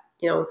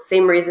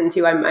same reason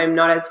too. I'm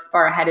not as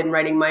far ahead in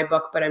writing my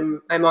book, but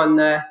I'm on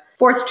the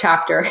fourth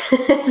chapter.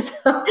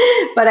 So,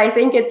 but I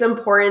think it's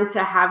important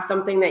to have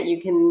something that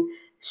you can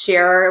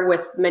share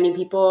with many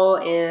people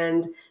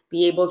and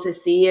be able to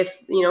see if,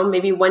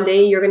 maybe one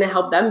day you're going to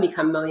help them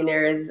become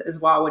millionaires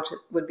as well, which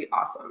would be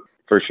awesome.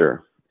 For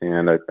sure.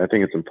 And I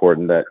think it's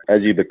important that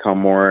as you become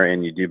more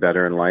and you do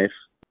better in life,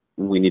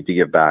 we need to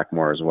give back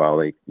more as well.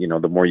 Like,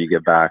 the more you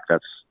give back,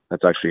 that's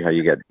actually how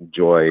you get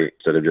joy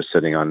instead of just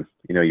sitting on,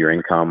 your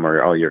income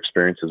or all your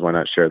experiences. Why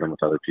not share them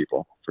with other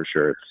people? For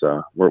sure.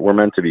 It's, we're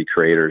meant to be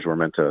creators. We're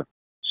meant to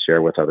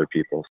share with other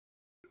people.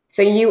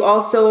 So you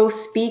also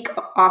speak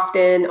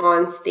often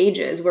on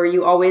stages. Were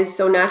you always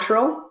so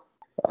natural?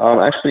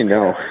 Actually,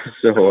 no.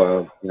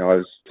 So, I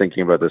was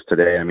thinking about this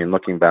today. I mean,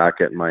 looking back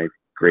at my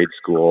grade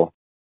school,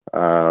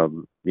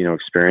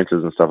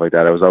 experiences and stuff like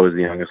that, I was always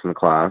the youngest in the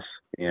class.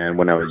 And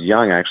when I was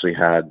young, I actually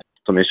had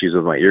some issues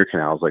with my ear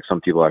canals. Like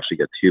some people actually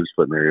get tubes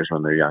put in their ears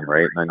when they're young,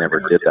 right? And I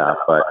never did that,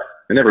 but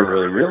I never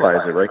really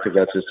realized it, right? Because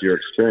that's just your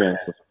experience.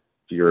 If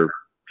your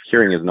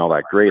hearing isn't all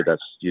that great,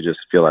 you just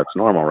feel that's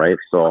normal, right?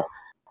 So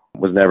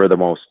was never the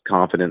most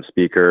confident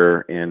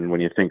speaker. And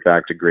when you think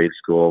back to grade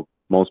school,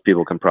 most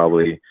people can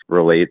probably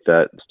relate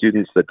that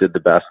students that did the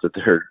best at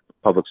their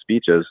public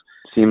speeches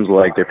seems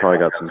like they probably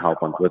got some help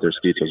with their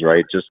speeches,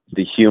 right? Just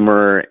the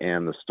humor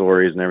and the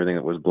stories and everything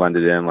that was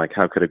blended in. Like,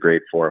 how could a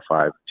grade 4 or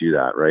 5 do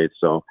that, right?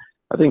 So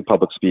I think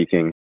public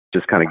speaking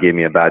just kind of gave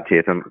me a bad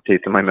taste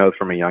in my mouth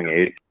from a young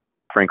age.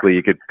 Frankly,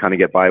 you could kind of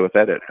get by with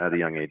it at a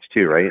young age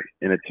too, right?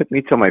 And it took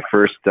me till my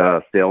first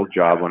sales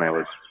job when I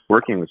was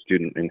working with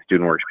student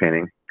works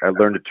painting. I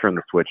learned to turn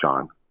the switch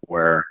on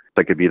where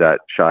I could be that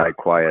shy,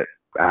 quiet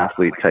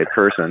athlete type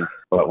person.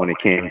 But when it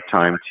came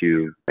time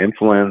to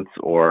influence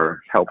or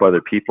help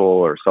other people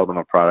or sell them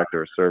a product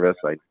or a service,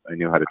 I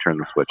knew how to turn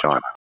the switch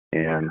on.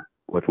 And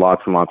with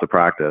lots and lots of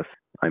practice,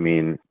 I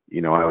mean,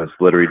 I was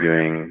literally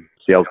doing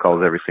sales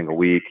calls every single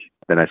week.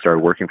 Then I started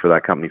working for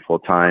that company full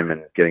time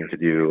and getting to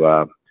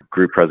do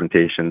group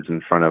presentations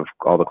in front of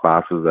all the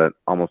classes at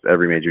almost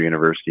every major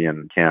university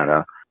in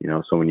Canada.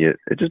 So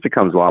it just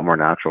becomes a lot more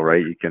natural,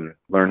 right? You can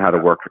learn how to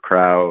work the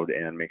crowd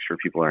and make sure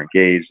people are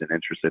engaged and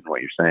interested in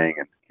what you're saying.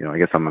 And, I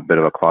guess I'm a bit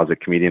of a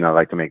closet comedian. I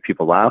like to make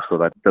people laugh, so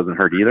that doesn't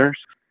hurt either.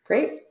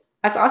 Great.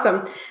 That's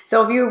awesome.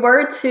 So if you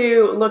were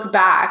to look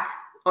back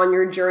on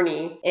your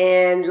journey,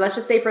 and let's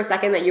just say for a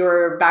second that you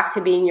were back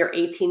to being your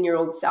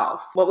 18-year-old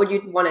self, what would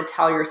you want to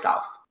tell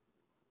yourself?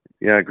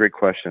 Yeah, great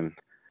question.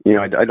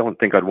 I don't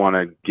think I'd want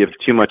to give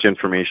too much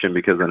information,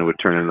 because then it would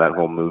turn into that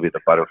whole movie,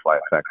 The Butterfly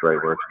Effect, right?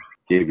 Where if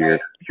you gave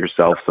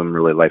yourself some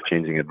really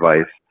life-changing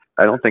advice,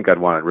 I don't think I'd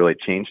want to really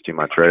change too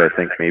much, right? I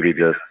think maybe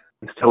just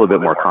instill a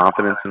bit more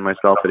confidence in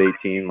myself at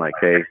 18. Like,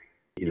 hey,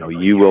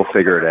 you will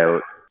figure it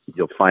out.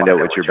 You'll find out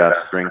what your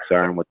best strengths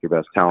are and what your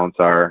best talents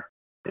are,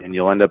 and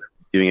you'll end up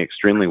doing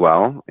extremely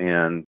well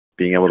and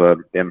being able to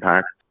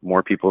impact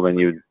more people than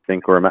you'd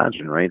think or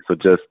imagine, right? So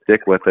just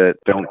stick with it.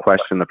 Don't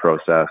question the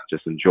process.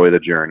 Just enjoy the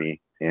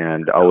journey,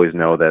 and always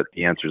know that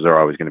the answers are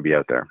always going to be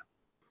out there.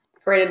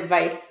 Great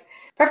advice.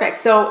 Perfect.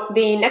 So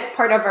the next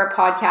part of our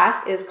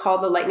podcast is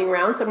called the lightning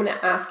round. So I'm going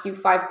to ask you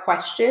 5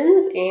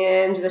 questions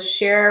and just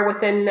share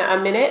within a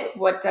minute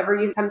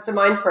whatever comes to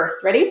mind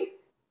first. Ready?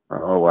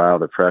 Oh, wow.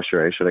 The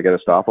pressure. Should I get a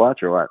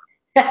stopwatch or what?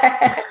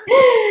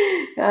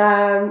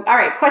 All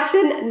right.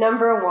 Question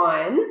number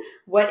 1.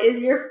 What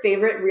is your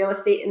favorite real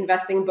estate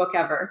investing book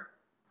ever?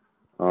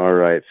 All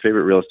right.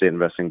 Favorite real estate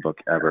investing book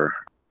ever.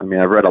 I mean,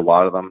 I've read a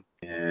lot of them,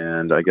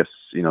 and I guess,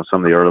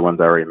 some of the early ones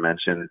I already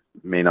mentioned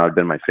may not have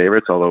been my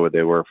favorites, although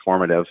they were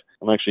formative.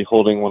 I'm actually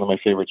holding one of my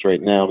favorites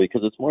right now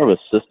because it's more of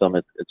a system.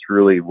 It's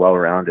really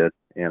well-rounded,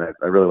 and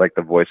I really like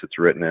the voice it's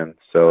written in.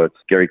 So it's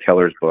Gary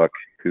Keller's book,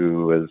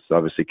 who is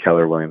obviously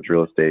Keller Williams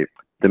Real Estate,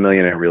 The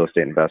Millionaire Real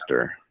Estate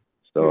Investor.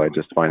 So I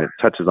just find it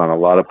touches on a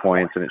lot of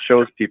points, and it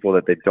shows people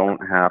that they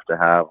don't have to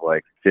have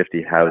like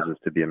 50 houses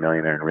to be a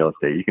millionaire in real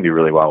estate. You can do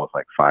really well with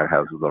like 5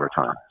 houses over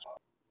time.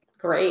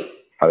 Great.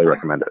 Highly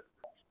recommend it.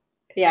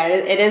 Yeah,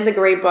 it is a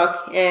great book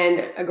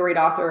and a great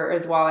author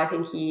as well. I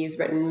think he's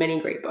written many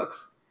great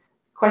books.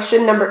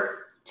 Question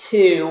number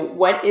 2.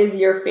 What is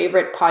your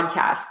favorite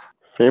podcast?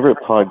 Favorite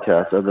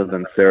podcast other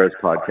than Sarah's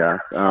podcast?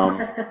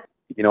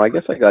 I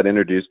guess I got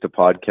introduced to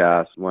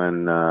podcasts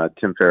when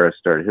Tim Ferriss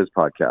started his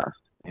podcast,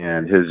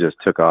 and his just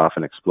took off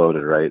and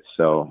exploded, right?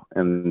 So,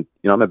 and,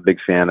 I'm a big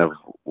fan of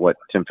what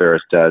Tim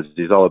Ferriss does.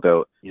 He's all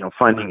about,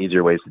 finding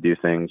easier ways to do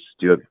things,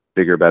 do it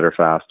bigger, better,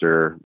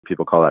 faster.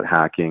 People call that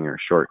hacking or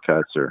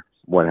shortcuts or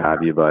what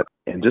have you.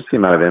 And just the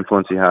amount of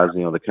influence he has,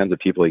 the kinds of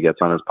people he gets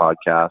on his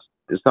podcast.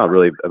 It's not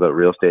really about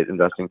real estate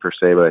investing per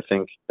se, but I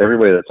think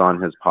everybody that's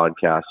on his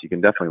podcast, you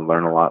can definitely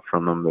learn a lot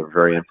from them. They're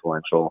very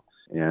influential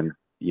and,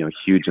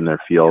 huge in their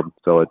field.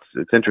 So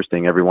it's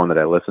interesting. Everyone that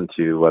I listen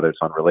to, whether it's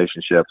on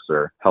relationships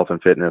or health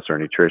and fitness or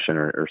nutrition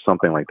or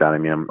something like that. I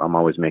mean, I'm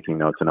always making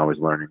notes and always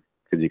learning,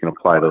 because you can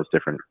apply those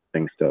different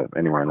things to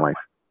anywhere in life.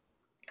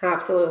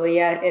 Absolutely.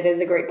 Yeah, it is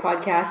a great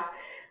podcast.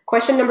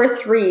 Question number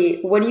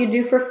 3. What do you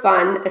do for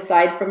fun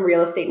aside from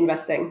real estate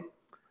investing?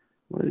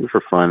 What do I do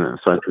for fun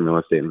aside from real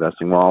estate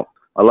investing? Well,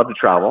 I love to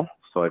travel.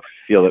 So I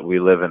feel that we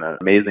live in an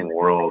amazing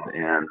world,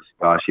 and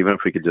gosh, even if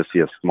we could just see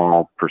a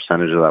small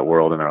percentage of that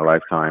world in our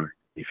lifetime,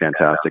 it'd be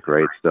fantastic,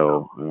 right?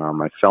 So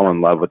I fell in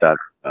love with that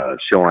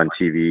show on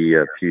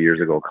TV a few years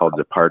ago called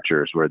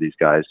Departures, where these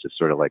guys just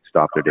sort of like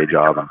stopped their day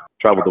job and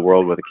traveled the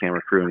world with a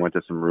camera crew and went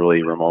to some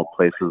really remote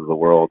places of the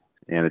world.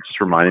 And it just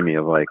reminded me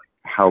of like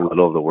how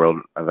little of the world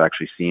I've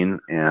actually seen.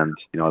 And,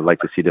 I'd like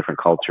to see different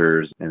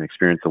cultures and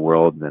experience the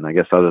world. And I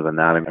guess other than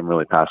that, I'm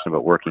really passionate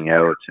about working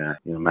out and,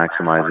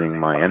 maximizing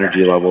my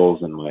energy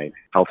levels and my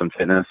health and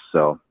fitness.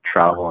 So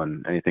travel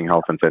and anything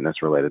health and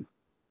fitness related.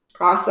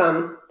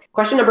 Awesome.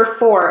 Question number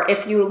 4.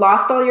 If you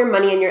lost all your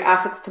money and your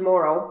assets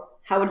tomorrow,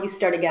 how would you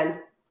start again?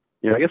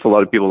 I guess a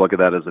lot of people look at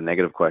that as a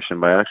negative question,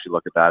 but I actually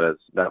look at that as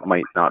that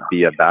might not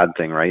be a bad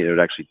thing, right? It would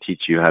actually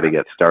teach you how to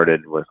get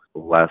started with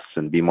less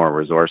and be more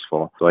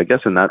resourceful. So I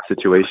guess in that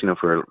situation, if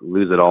we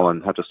lose it all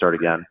and have to start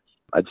again,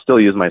 I'd still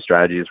use my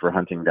strategies for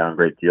hunting down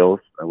great deals.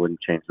 I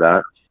wouldn't change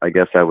that. I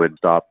guess I would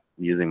stop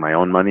using my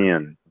own money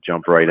and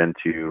jump right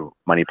into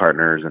money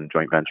partners and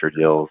joint venture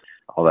deals,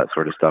 all that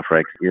sort of stuff,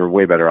 right? You're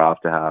way better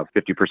off to have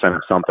 50%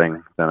 of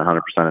something than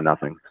 100% of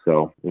nothing.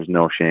 So there's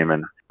no shame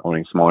in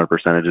owning smaller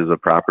percentages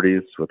of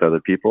properties with other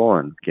people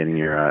and getting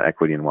your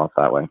equity and wealth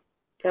that way.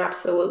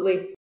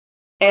 Absolutely.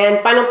 And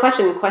final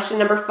question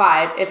number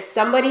 5. If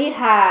somebody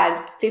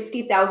has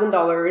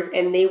 $50,000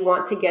 and they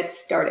want to get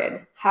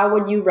started, how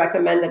would you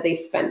recommend that they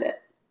spend it?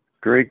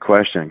 Great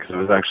question, because I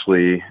was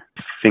actually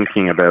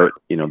thinking about,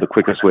 the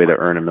quickest way to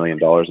earn $1 million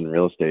in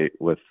real estate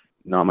with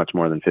not much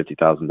more than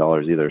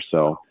 $50,000 either.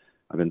 So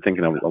I've been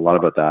thinking a lot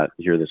about that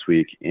here this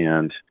week.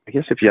 And I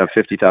guess if you have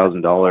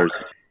 $50,000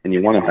 and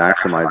you want to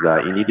maximize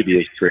that, you need to be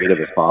as creative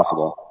as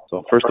possible.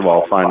 So first of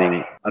all,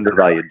 finding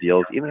undervalued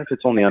deals, even if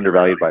it's only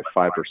undervalued by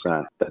 5%,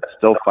 that's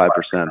still 5%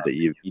 that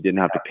you didn't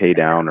have to pay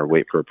down or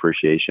wait for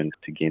appreciation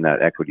to gain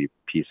that equity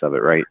piece of it,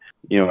 right?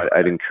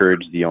 I'd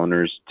encourage the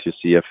owners to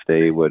see if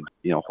they would,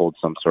 hold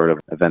some sort of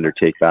a vendor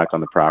take back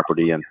on the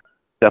property. And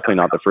definitely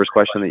not the first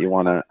question that you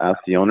want to ask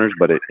the owners,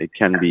 but it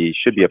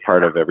should be a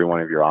part of every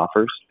one of your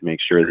offers to make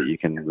sure that you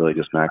can really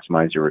just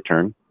maximize your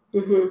return.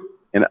 Mm-hmm.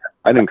 And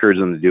I'd encourage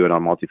them to do it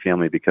on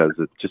multifamily because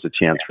it's just a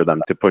chance for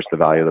them to push the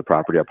value of the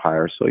property up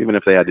higher. So even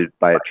if they had to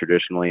buy it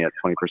traditionally at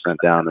 20%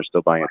 down, they're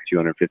still buying a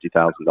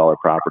 $250,000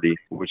 property,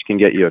 which can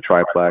get you a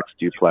triplex,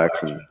 duplex,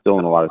 and still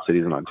in a lot of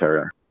cities in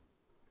Ontario.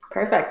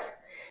 Perfect.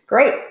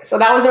 Great. So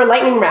that was our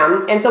lightning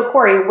round. And so,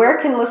 Kory, where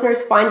can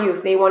listeners find you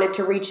if they wanted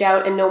to reach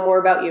out and know more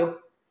about you?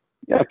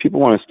 Yeah, if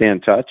people want to stay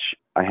in touch,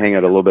 I hang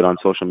out a little bit on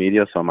social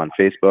media. So I'm on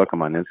Facebook,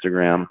 I'm on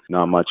Instagram,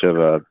 not much of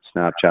a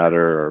Snapchatter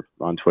or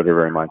on Twitter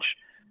very much.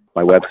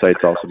 My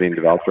website's also being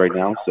developed right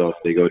now. So if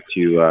they go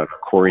to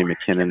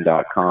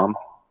KoryMacKinnon.com,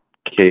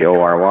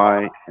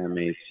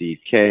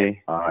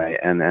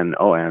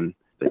 KoryMackinnon,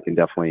 they can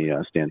definitely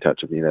stay in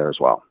touch with me there as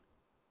well.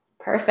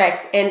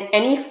 Perfect. And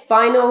any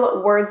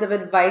final words of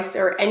advice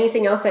or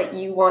anything else that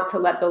you want to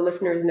let the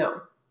listeners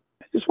know?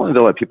 I just wanted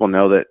to let people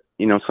know that,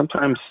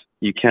 sometimes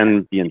you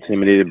can be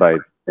intimidated by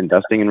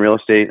investing in real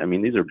estate. I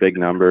mean, these are big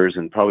numbers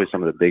and probably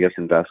some of the biggest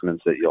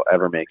investments that you'll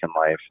ever make in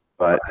life.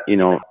 But,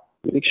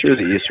 make sure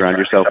that you surround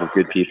yourself with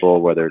good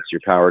people, whether it's your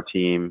power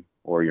team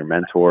or your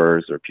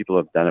mentors or people who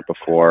have done it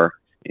before.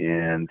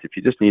 And if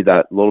you just need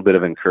that little bit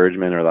of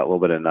encouragement or that little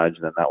bit of nudge,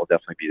 then that will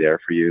definitely be there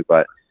for you.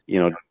 But,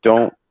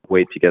 don't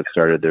wait to get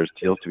started. There's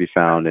deals to be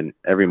found in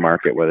every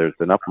market, whether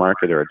it's an up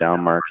market or a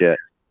down market.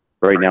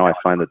 Right now, I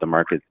find that the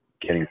market's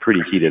getting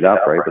pretty heated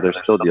up, right? But there's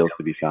still deals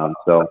to be found.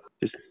 So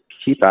just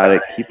keep at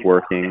it, keep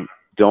working.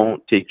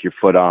 Don't take your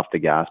foot off the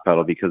gas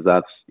pedal because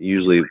that's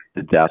usually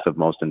the death of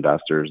most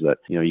investors. That,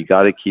 you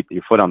got to keep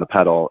your foot on the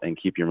pedal and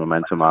keep your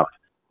momentum up.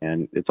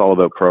 And it's all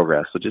about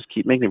progress. So just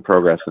keep making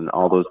progress in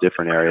all those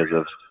different areas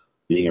of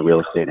being a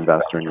real estate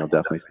investor and you'll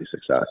definitely see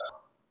success.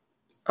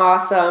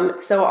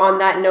 Awesome. So on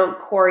that note,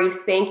 Kory,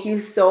 thank you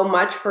so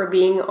much for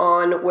being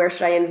on Where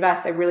Should I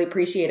Invest? I really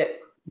appreciate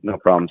it. No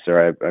problem,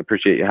 Sarah. I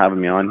appreciate you having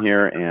me on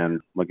here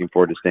and looking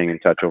forward to staying in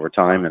touch over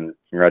time. And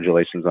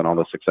congratulations on all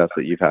the success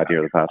that you've had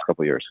here the past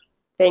couple of years.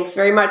 Thanks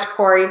very much,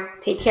 Kory.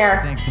 Take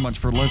care. Thanks so much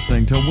for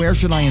listening to Where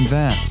Should I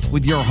Invest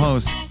with your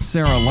host,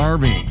 Sarah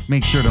Larby.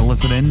 Make sure to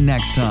listen in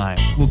next time.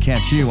 We'll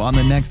catch you on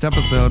the next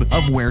episode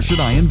of Where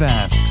Should I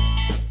Invest?